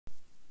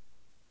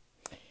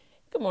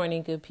Good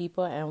morning, good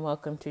people, and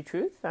welcome to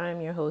Truth.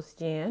 I'm your host,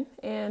 Jan,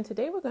 and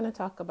today we're going to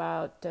talk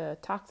about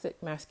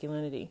toxic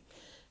masculinity.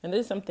 And this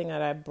is something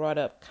that I brought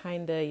up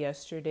kinda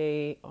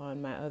yesterday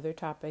on my other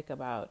topic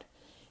about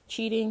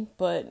cheating,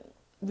 but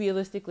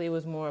realistically, it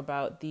was more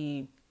about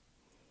the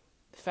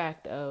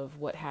fact of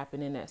what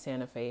happened in that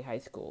Santa Fe high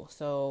school.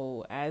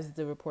 So, as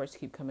the reports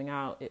keep coming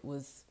out, it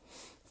was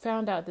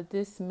found out that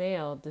this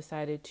male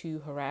decided to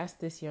harass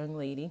this young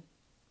lady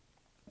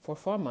for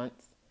 4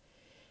 months.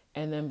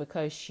 And then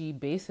because she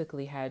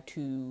basically had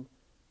to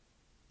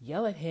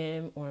yell at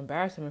him or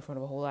embarrass him in front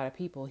of a whole lot of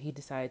people, he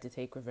decided to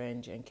take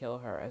revenge and kill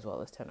her as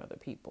well as 10 other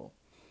people.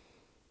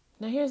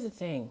 Now, here's the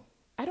thing.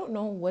 I don't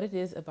know what it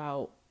is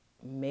about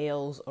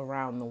males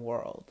around the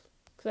world,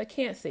 because I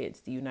can't say it's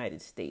the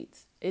United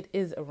States. It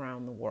is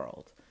around the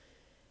world.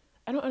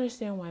 I don't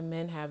understand why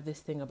men have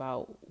this thing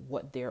about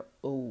what they're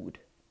owed,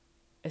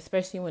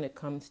 especially when it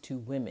comes to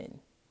women.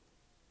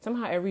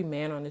 Somehow every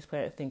man on this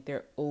planet think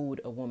they're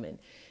owed a woman.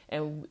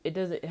 And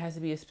it has to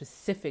be a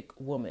specific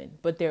woman,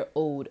 but they're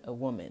owed a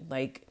woman.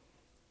 Like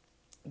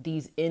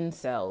these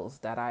incels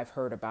that I've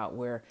heard about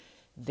where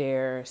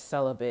they're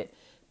celibate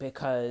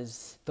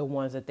because the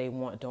ones that they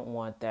want don't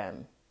want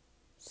them.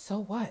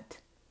 So what?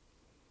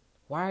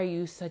 Why are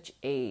you such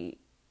a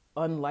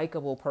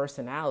unlikable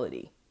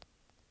personality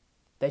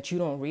that you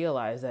don't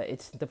realize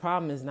that the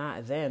problem is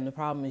not them, the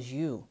problem is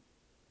you?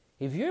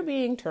 If you're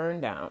being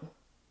turned down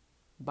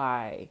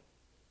by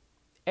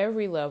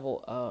every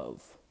level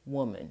of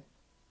woman,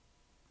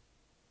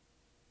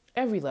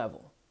 every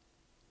level,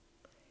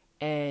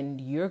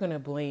 and you're going to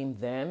blame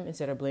them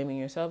instead of blaming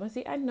yourself. And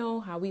see, I know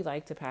how we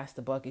like to pass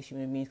the buck as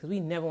human beings because we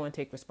never want to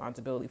take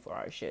responsibility for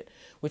our shit,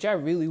 which I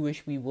really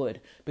wish we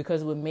would,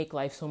 because it would make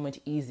life so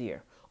much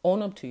easier.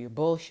 Own up to your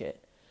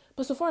bullshit.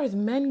 But so far as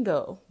men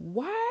go,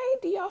 why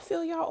do y'all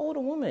feel y'all owed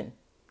a woman?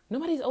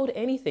 Nobody's owed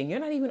anything. You're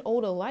not even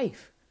owed a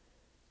life.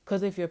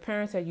 Because if your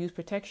parents had used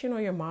protection or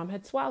your mom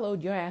had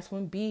swallowed, your ass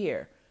wouldn't be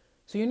here.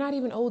 So you're not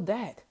even owed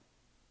that.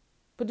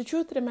 But the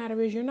truth of the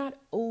matter is you're not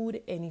owed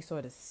any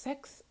sort of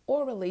sex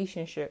or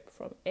relationship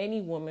from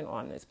any woman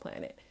on this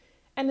planet.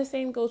 And the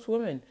same goes for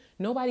women.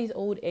 Nobody's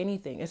owed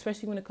anything,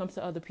 especially when it comes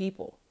to other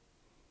people.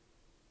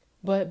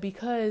 But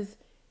because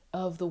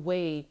of the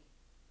way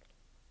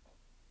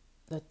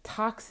the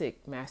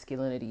toxic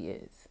masculinity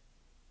is,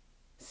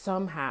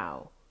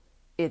 somehow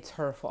it's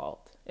her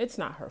fault. It's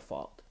not her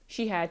fault.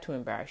 She had to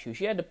embarrass you.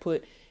 She had to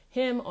put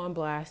him on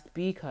blast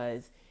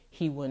because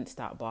he wouldn't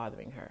stop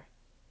bothering her.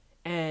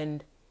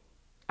 And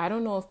I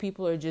don't know if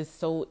people are just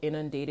so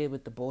inundated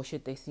with the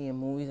bullshit they see in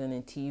movies and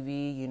in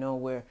TV,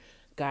 where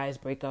guys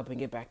break up and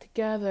get back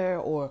together,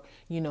 or,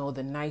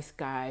 the nice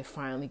guy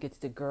finally gets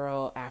the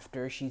girl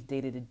after she's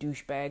dated a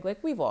douchebag.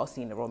 Like, we've all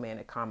seen the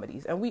romantic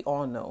comedies, and we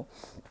all know,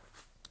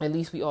 at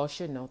least we all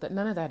should know, that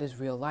none of that is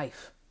real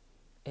life.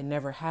 It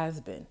never has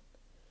been.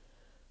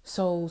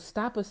 So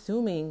stop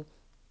assuming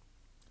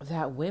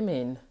that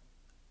women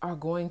are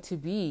going to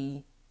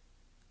be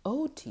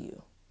owed to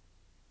you.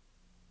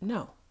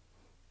 No.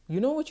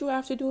 You know what you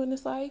have to do in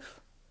this life?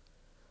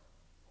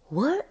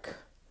 Work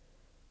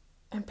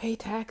and pay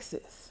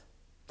taxes.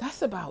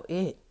 That's about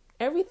it.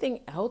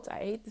 Everything else, I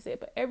hate to say it,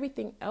 but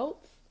everything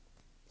else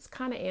is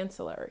kind of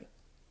ancillary.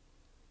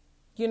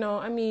 We're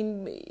not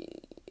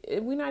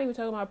even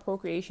talking about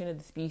procreation of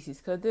the species,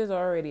 because there's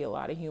already a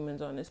lot of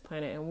humans on this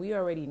planet, and we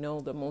already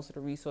know that most of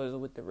the resources are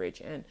with the rich.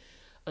 And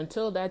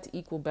until that's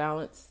equal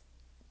balance,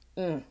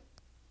 But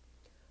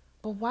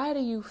why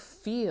do you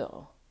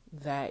feel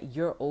that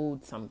you're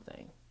owed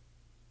something?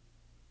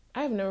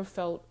 I have never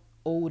felt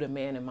owed a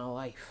man in my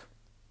life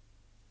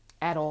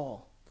at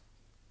all.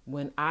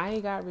 When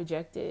I got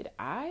rejected,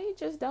 I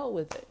just dealt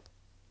with it.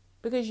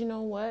 Because you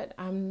know what?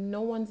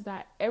 Everyone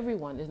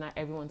is not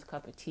everyone's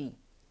cup of tea.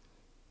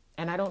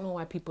 And I don't know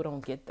why people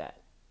don't get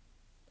that.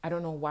 I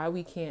don't know why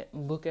we can't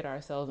look at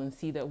ourselves and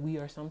see that we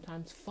are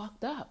sometimes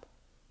fucked up.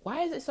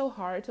 Why is it so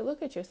hard to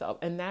look at yourself?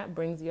 And that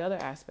brings the other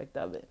aspect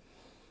of it.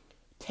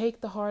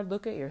 Take the hard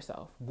look at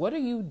yourself. What are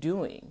you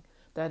doing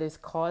that is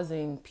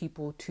causing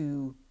people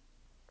to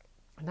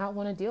not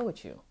want to deal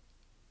with you?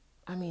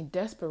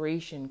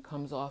 Desperation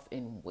comes off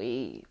in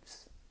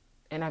waves.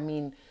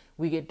 And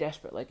we get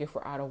desperate. Like if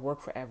we're out of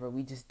work forever,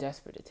 we just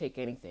desperate to take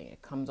anything.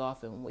 It comes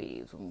off in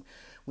waves. When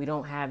we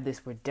don't have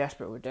this, we're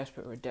desperate.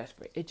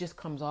 It just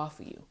comes off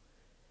of you.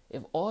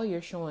 If all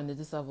you're showing is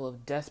this level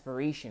of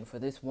desperation for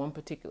this one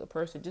particular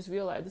person, just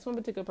realize this one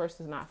particular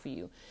person is not for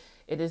you.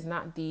 It is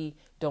not the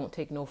don't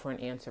take no for an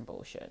answer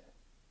bullshit.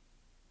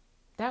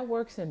 That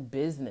works in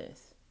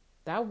business.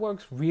 That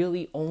works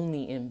really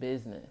only in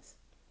business.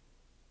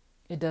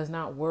 It does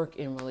not work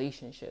in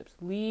relationships.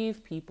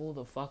 Leave people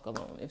the fuck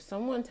alone. If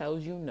someone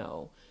tells you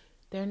no,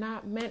 they're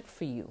not meant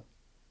for you.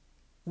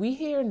 We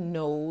hear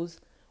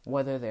no's,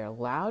 whether they're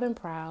loud and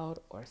proud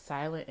or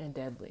silent and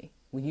deadly.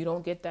 When you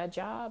don't get that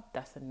job,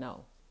 that's a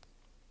no.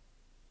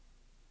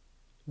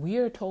 We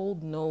are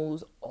told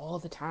no's all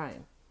the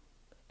time.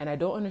 And I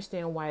don't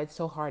understand why it's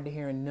so hard to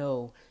hear a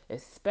no,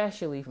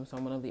 especially from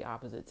someone of the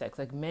opposite sex.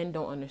 Like, men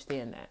don't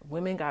understand that.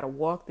 Women got to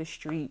walk the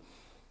street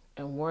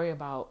and worry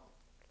about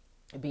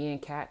being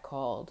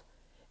catcalled.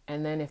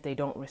 And then if they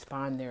don't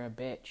respond, they're a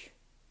bitch.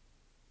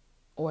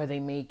 Or they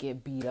may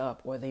get beat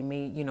up, or they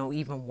may,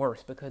 even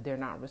worse because they're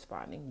not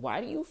responding.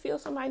 Why do you feel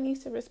somebody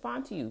needs to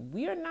respond to you?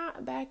 We are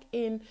not back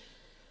in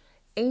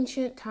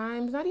ancient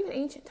times, not even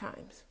ancient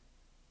times.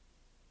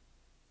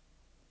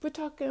 We're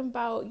talking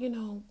about,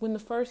 when the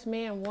first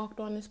man walked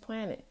on this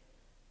planet,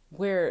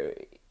 where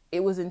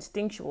it was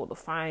instinctual to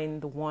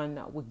find the one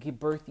that would give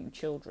birth you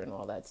children,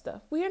 all that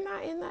stuff. We are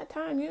not in that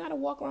time. You got to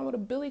walk around with a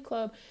billy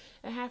club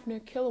and have to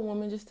kill a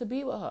woman just to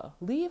be with her.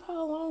 Leave her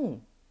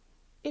alone.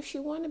 If she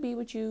wanted to be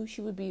with you, she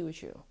would be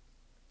with you.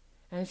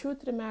 And the truth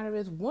of the matter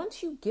is,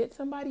 once you get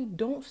somebody,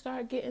 don't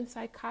start getting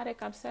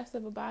psychotic,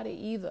 obsessive about it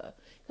either.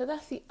 Because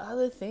that's the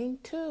other thing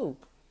too.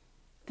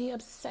 The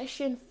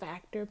obsession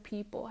factor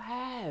people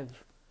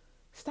have.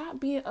 Stop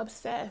being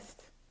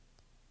obsessed.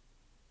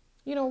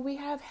 We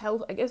have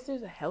health. I guess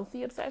there's a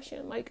healthy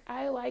obsession. Like,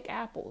 I like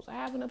apples. I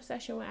have an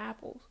obsession with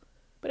apples.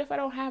 But if I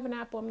don't have an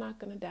apple, I'm not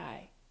going to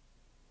die.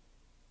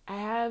 I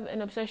have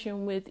an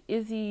obsession with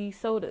Izzy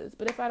sodas,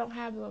 but if I don't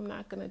have them, I'm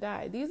not going to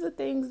die. These are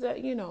things that,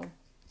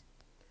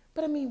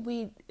 but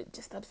we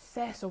just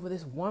obsess over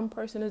this one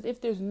person as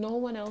if there's no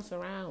one else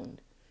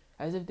around,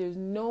 as if there's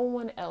no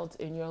one else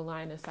in your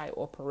line of sight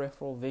or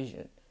peripheral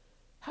vision.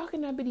 How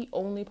can I be the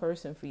only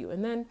person for you?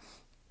 And then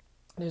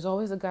there's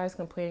always the guys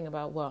complaining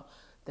about, well,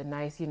 the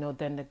nice,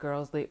 then the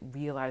girls, they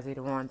realize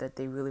later on that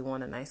they really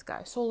want a nice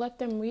guy. So let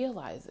them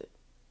realize it.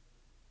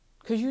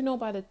 Because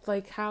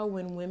how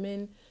when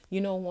women,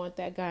 want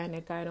that guy and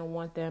that guy don't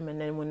want them. And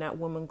then when that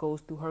woman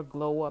goes through her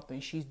glow up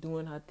and she's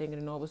doing her thing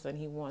and then all of a sudden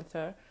he wants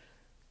her,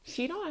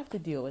 she don't have to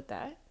deal with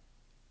that.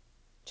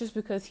 Just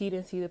because he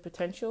didn't see the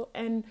potential.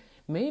 And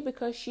maybe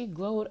because she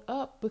glowed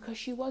up because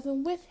she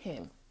wasn't with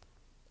him.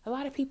 A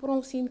lot of people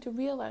don't seem to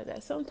realize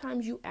that.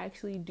 Sometimes you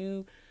actually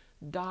do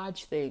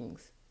dodge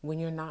things when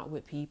you're not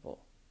with people.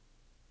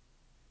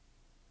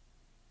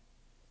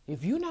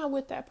 If you're not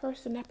with that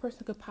person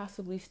could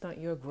possibly stunt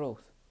your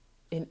growth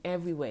in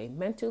every way.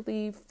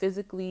 Mentally,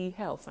 physically,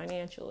 health,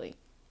 financially.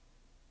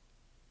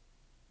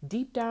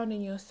 Deep down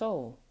in your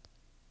soul.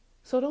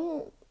 So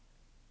don't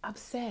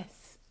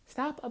obsess.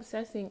 Stop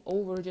obsessing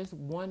over just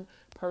one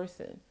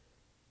person.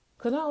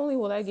 Because not only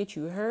will that get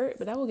you hurt,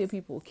 but that will get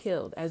people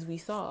killed, as we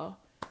saw.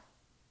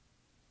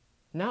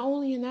 Not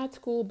only in that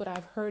school, but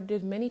I've heard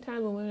this many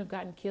times when women have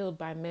gotten killed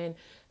by men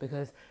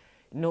because,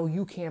 no,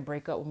 you can't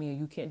break up with me or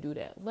you can't do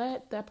that.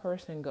 Let that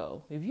person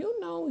go. If you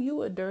know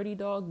you a dirty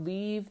dog,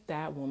 leave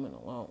that woman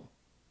alone.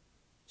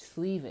 Just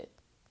leave it.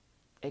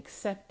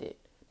 Accept it.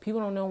 People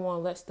don't want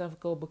to let stuff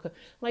go because,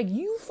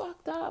 you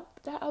fucked up.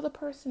 That other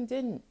person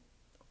didn't.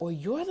 Or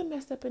you're the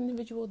messed up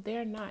individual.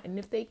 They're not. And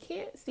if they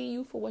can't see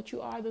you for what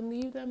you are, then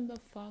leave them the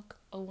fuck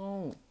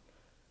alone.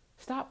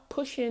 Stop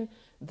pushing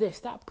this.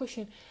 Stop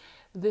pushing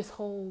this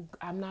whole,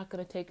 I'm not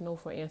going to take no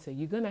for an answer.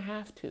 You're going to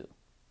have to.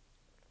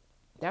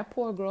 That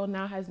poor girl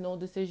now has no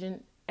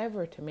decision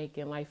ever to make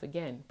in life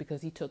again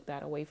because he took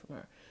that away from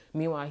her.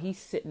 Meanwhile, he's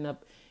sitting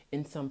up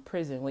in some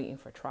prison waiting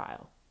for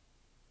trial.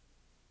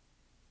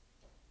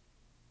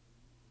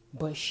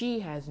 But she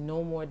has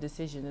no more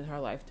decisions in her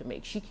life to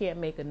make. She can't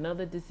make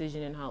another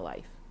decision in her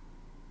life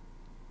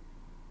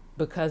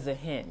because of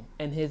him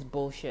and his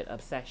bullshit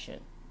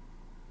obsession.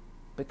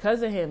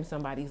 Because of him,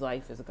 somebody's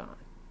life is gone.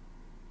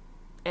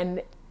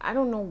 And I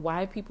don't know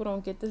why people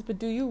don't get this, but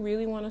do you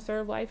really want to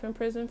serve life in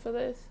prison for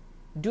this?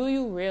 Do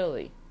you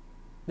really?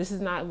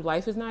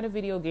 Life is not a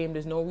video game.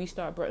 There's no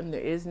restart button. There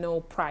is no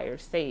prior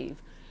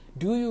save.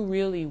 Do you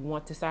really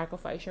want to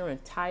sacrifice your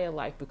entire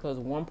life because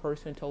one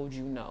person told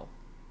you no?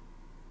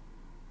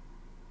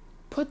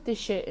 Put this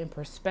shit in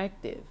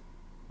perspective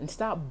and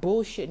stop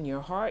bullshitting your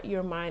heart,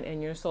 your mind,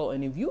 and your soul.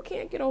 And if you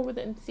can't get over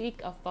that,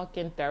 seek a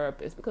fucking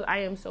therapist, because I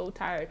am so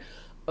tired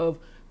of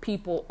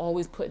people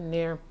always putting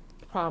their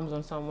problems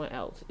on someone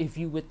else. If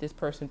you with this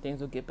person,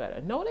 things will get better.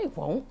 No, they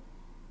won't.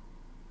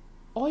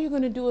 All you're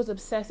going to do is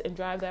obsess and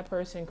drive that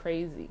person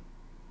crazy.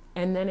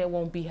 And then it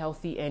won't be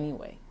healthy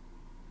anyway.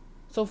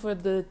 So for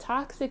the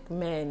toxic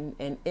men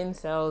and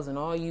incels and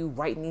all you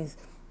writing these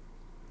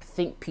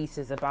think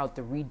pieces about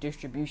the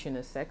redistribution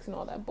of sex and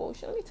all that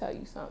bullshit, let me tell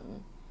you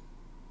something.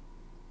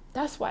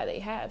 That's why they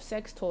have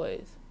sex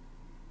toys.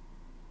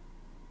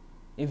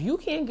 If you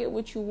can't get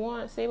what you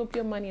want, save up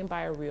your money and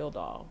buy a real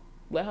doll.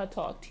 Let her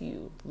talk to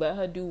you. Let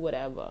her do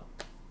whatever.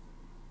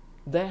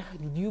 Let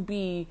you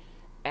be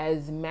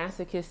as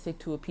masochistic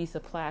to a piece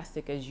of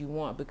plastic as you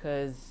want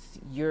because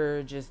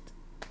you're just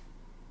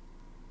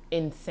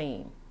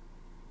insane.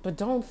 But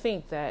don't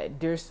think that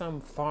there's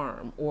some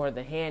farm or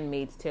The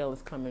Handmaid's Tale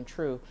is coming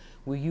true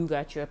where you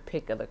got your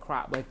pick of the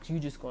crop. Like you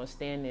just gonna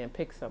stand there and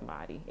pick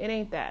somebody. It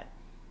ain't that.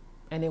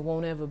 And it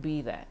won't ever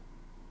be that.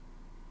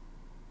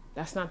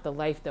 That's not the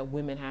life that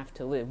women have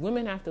to live.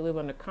 Women have to live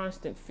under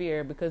constant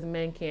fear because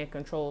men can't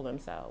control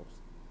themselves.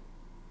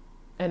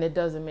 And it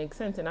doesn't make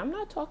sense. And I'm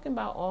not talking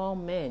about all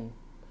men.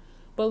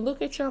 But look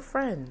at your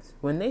friends.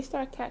 When they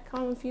start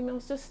catcalling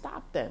females, just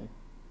stop them.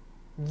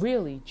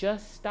 Really,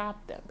 just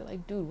stop them. Be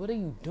like, dude, what are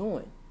you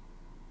doing?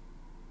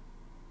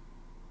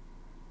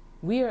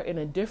 We are in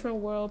a different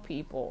world,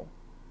 people.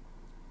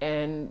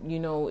 And, you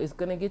know, it's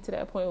going to get to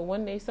that point where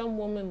one day some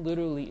woman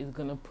literally is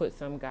going to blow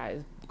some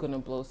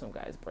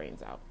guy's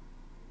brains out.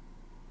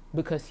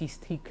 Because he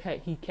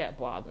kept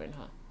bothering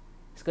her.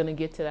 It's going to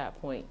get to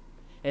that point.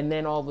 And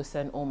then all of a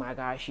sudden, oh my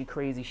gosh, she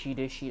crazy, she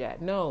this, she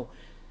that. No.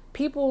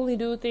 People only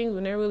do things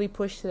when they're really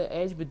pushed to the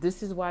edge, but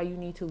this is why you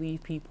need to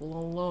leave people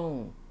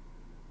alone.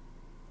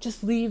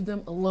 Just leave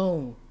them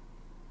alone.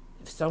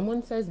 If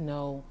someone says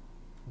no,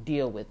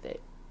 deal with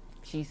it.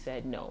 She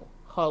said no.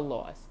 Her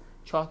loss.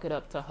 Chalk it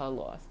up to her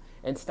loss.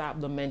 And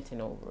stop lamenting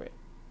over it.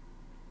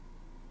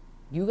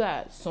 You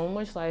got so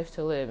much life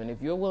to live, and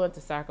if you're willing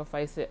to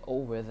sacrifice it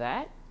over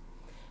that,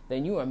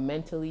 then you are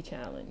mentally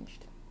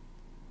challenged.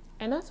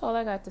 And that's all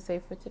I got to say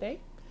for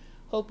today.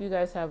 Hope you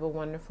guys have a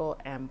wonderful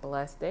and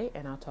blessed day,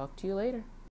 and I'll talk to you later.